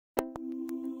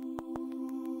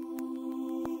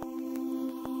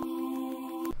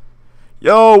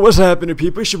Yo, what's happening,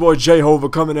 people? It's your boy J-Hova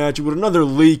coming at you with another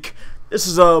leak. This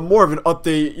is more of an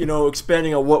update,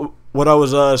 expanding on what I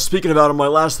was speaking about in my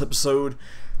last episode.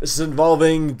 This is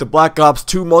involving the Black Ops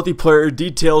 2 multiplayer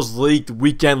details leaked,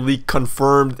 weekend leak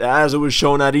confirmed, as it was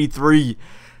shown at E3.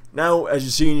 Now, as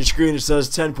you see on your screen, it says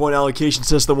 10-point allocation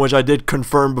system, which I did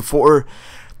confirm before.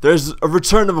 There's a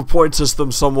return of a point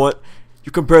system somewhat.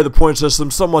 You compare the point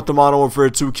system somewhat to Modern Warfare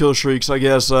 2 kill streaks, I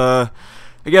guess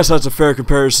that's a fair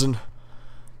comparison.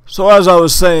 So as I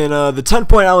was saying, the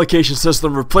 10-point allocation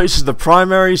system replaces the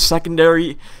primary,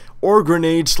 secondary, or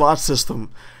grenade slot system.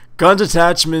 Guns,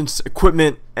 attachments,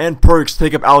 equipment, and perks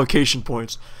take up allocation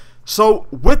points. So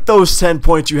with those 10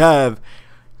 points you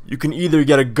can either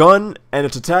get a gun and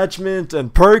its attachment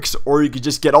and perks, or you could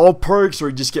just get all perks, or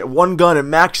you just get one gun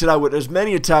and max it out with as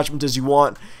many attachments as you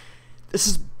want. This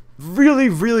is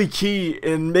really key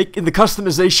in making the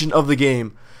customization of the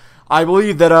game. I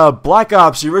believe that Black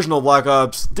Ops, the original Black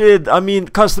Ops,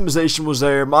 customization was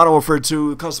there. Modern Warfare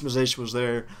 2, customization was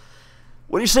there.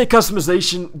 When you say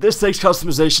customization, this takes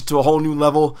customization to a whole new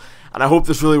level, and I hope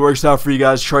this really works out for you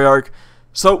guys, Treyarch.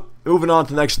 So, moving on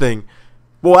to the next thing.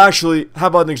 Well, actually, how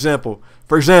about an example?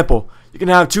 For example, you can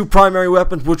have two primary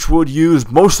weapons which would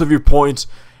use most of your points,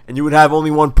 and you would have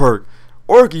only one perk.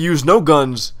 Or you could use no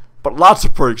guns, but lots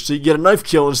of perks, so you get a knife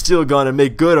kill and steal a gun and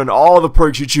make good on all the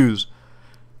perks you choose.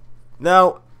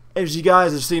 Now, as you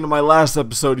guys have seen in my last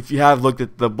episode, if you have looked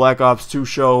at the Black Ops 2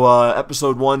 show,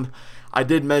 episode 1, I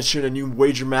did mention a new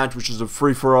wager match, which is a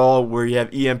free-for-all, where you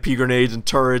have EMP grenades and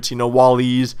turrets,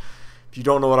 wallies. If you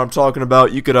don't know what I'm talking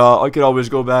about, you could I could always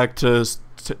go back to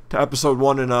episode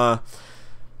 1 and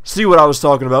see what I was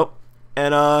talking about.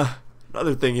 And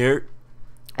another thing here,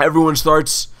 everyone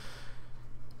starts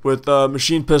with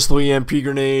machine pistol, EMP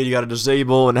grenade. You got to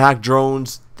disable and hack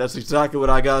drones. That's exactly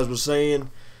what I guys was saying.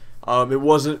 It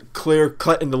wasn't clear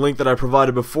cut in the link that I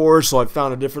provided before, so I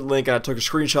found a different link and I took a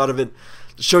screenshot of it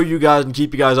to show you guys and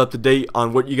keep you guys up to date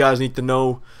on what you guys need to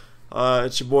know.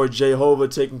 It's your boy J-Hova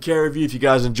taking care of you. If you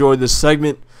guys enjoyed this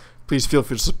segment, please feel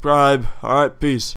free to subscribe. Alright, peace.